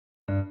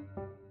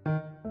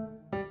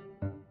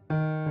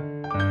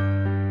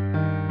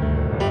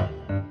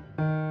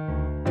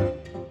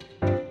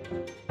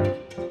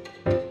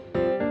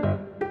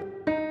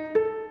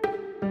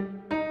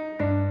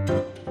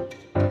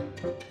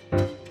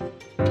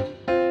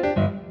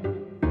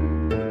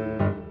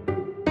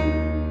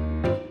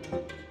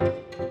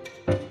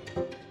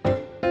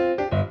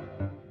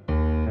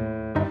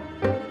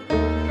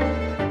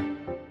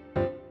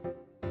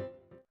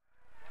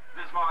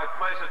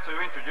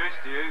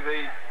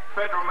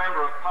Federal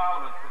Member of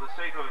Parliament for the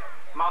seat of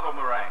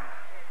Mothelmerang,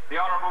 the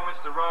Honourable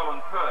Mr.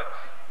 Roland Perks.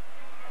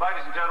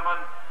 Ladies and gentlemen,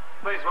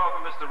 please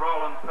welcome Mr.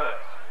 Roland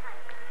Perks.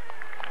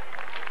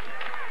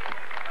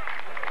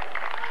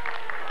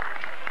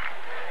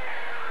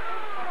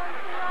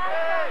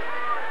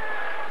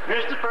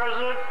 Mr.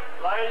 President,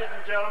 ladies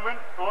and gentlemen,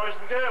 boys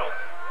and girls,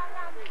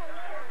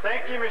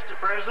 thank you, Mr.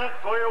 President,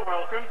 for your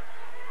welcome.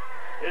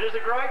 It is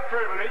a great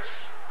privilege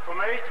for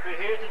me to be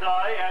here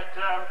today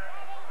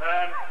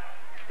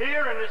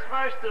here in this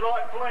most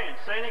delightful and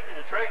scenic and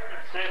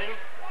attractive setting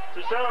to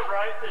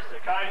celebrate this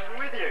occasion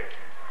with you.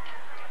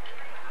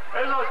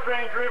 As I was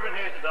being driven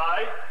here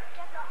today,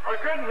 I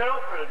couldn't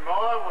help but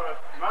admire what a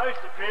most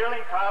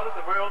appealing part of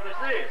the world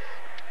this is.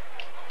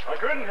 I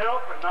couldn't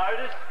help but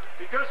notice,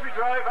 because we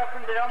drove up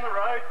and down the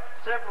road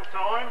several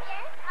times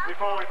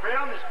before we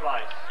found this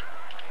place.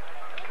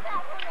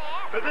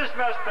 But this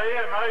must be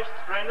a most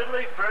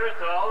splendidly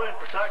fertile and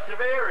productive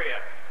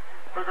area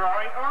for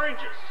growing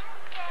oranges.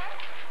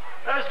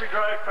 As we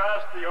drove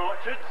past the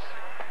orchards,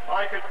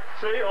 I could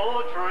see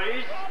all the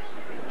trees,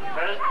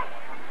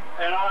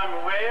 and I'm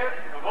aware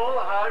of all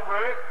the hard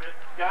work that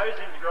goes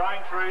into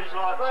growing trees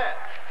like that.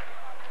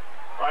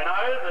 I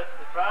know that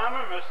the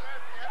farmer must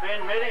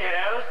spend many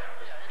hours,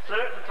 a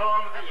certain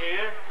time of the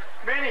year,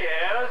 many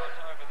hours,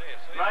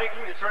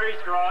 making the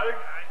trees grow,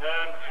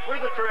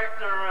 with the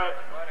tractor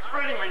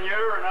spreading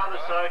manure and other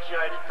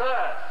associated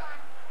tasks.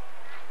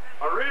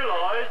 I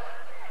realise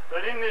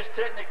that in this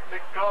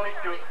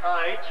technological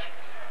age,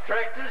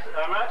 tractors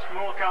are much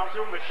more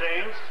comfortable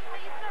machines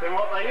than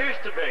what they used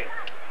to be.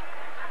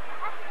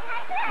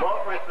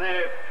 What with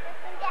their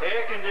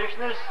air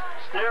conditioners,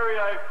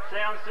 stereo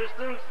sound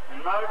systems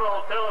and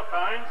mobile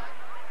telephones,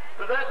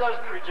 but that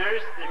doesn't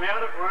reduce the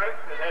amount of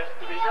work that has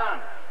to be done.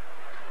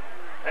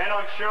 And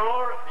I'm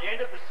sure at the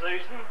end of the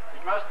season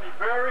it must be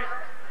very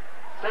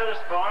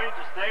satisfying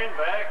to stand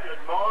back and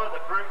admire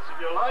the fruits of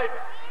your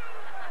labour.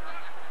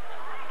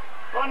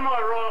 On my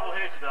arrival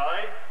here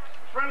today,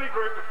 a friendly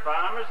group of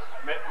farmers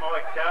met my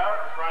car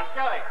at the front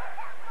gate.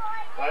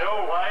 They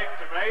all waved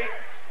to me,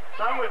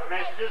 some with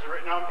messages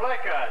written on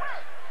placards.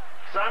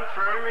 Some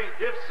threw me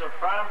gifts of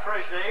farm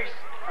fresh eggs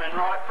and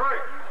ripe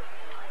fruit.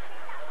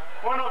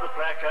 One of the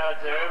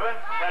placards, however,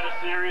 had a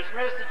serious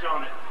message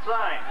on it,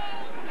 saying,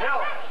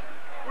 "Help!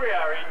 We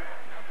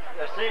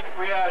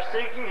are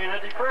sinking in a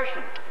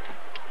depression."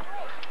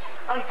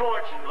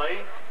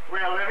 Unfortunately, we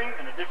are living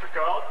in a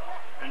difficult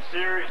and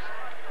serious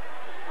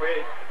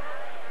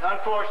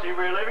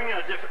we're living in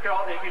a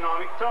difficult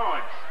economic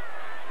times.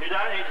 You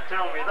don't need to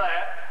tell me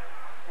that.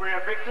 We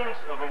are victims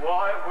of a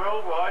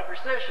worldwide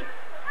recession.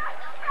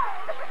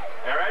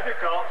 Our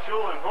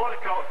agricultural and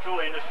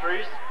horticultural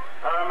industries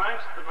are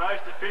amongst the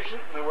most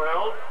efficient in the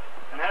world,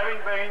 and having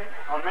been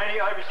on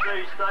many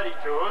overseas study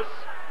tours,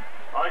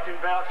 I can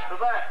vouch for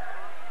that.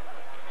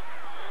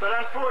 But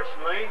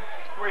unfortunately,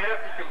 we have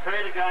to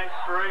compete against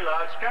very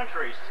large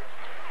countries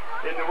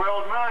in the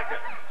world market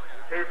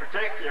who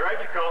protect their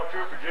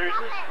agricultural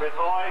producers with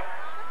high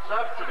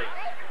subsidies.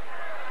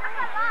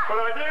 But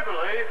I do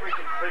believe we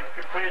can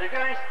compete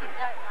against them.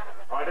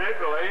 I do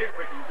believe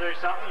we can do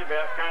something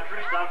about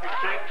countries dumping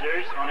cheap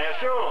juice on our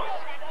shores.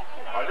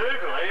 I do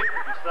believe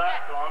we can start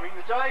climbing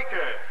the J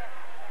curve.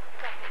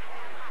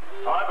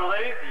 I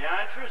believe the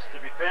answer is to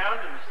be found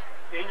in this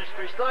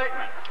industry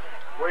statement.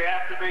 We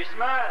have to be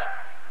smarter.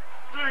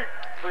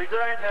 We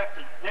don't have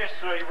to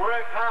necessarily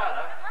work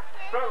harder,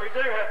 but we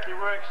do have to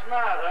work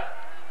smarter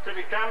to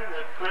become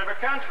the clever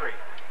country.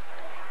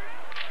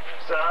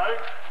 So,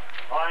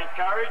 I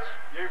encourage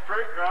you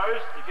fruit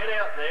growers to get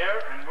out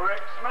there and work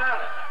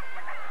smarter.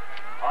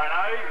 I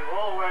know you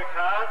all work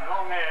hard,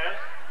 long hours,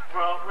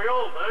 well, we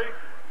all do,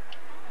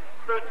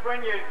 but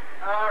when you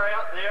are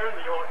out there in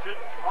the orchard,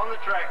 on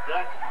the tractor,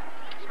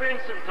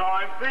 spend some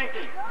time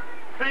thinking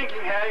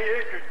how you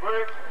could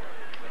work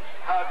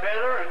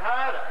better and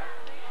harder.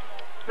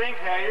 Think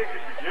how you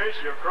could produce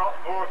your crop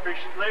more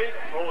efficiently,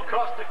 more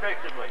cost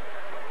effectively.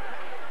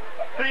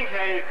 Think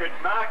how you could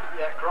market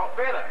that crop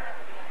better,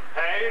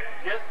 how you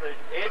could get the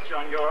edge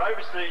on your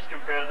overseas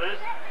competitors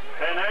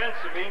and earn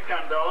some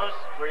income dollars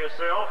for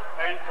yourself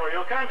and for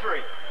your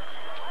country.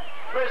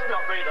 Let's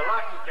not be the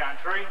lucky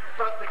country,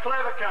 but the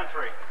clever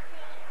country.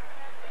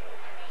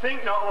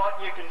 Think not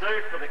what you can do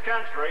for the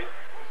country,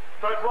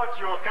 but what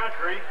your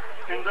country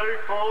can do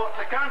for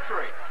the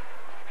country.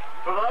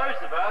 For those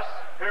of us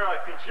who are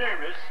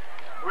consumers,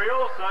 we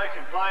also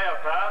can play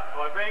our part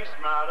by being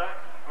smarter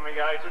when we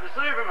go to the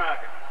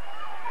supermarket.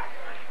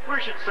 We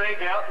should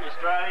seek out the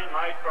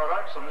Australian-made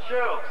products on the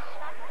shelves.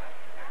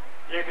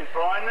 You can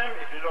find them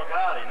if you look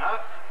hard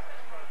enough.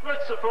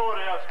 Let's support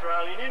our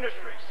Australian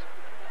industries.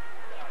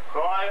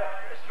 Buy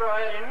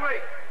Australian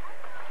wheat.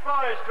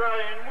 Buy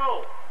Australian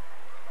wool.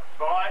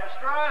 Buy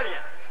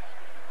Australian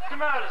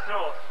tomato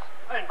sauce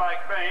and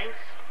baked beans.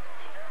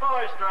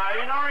 Buy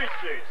Australian orange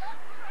juice.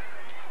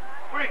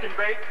 We can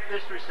beat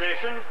this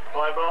recession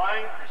by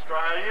buying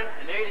Australian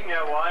and eating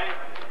our way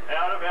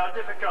out of our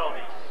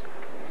difficulties.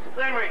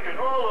 Then we can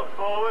all look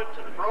forward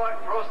to the bright,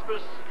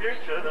 prosperous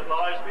future that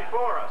lies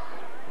before us.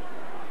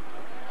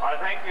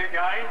 thank you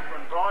again for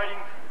inviting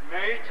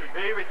me to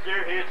be with you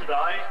here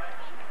today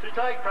to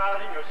take part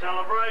in your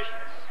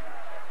celebrations.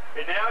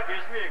 It now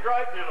gives me a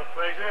great deal of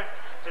pleasure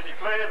to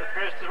declare the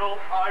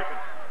festival open.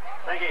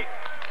 Thank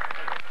you.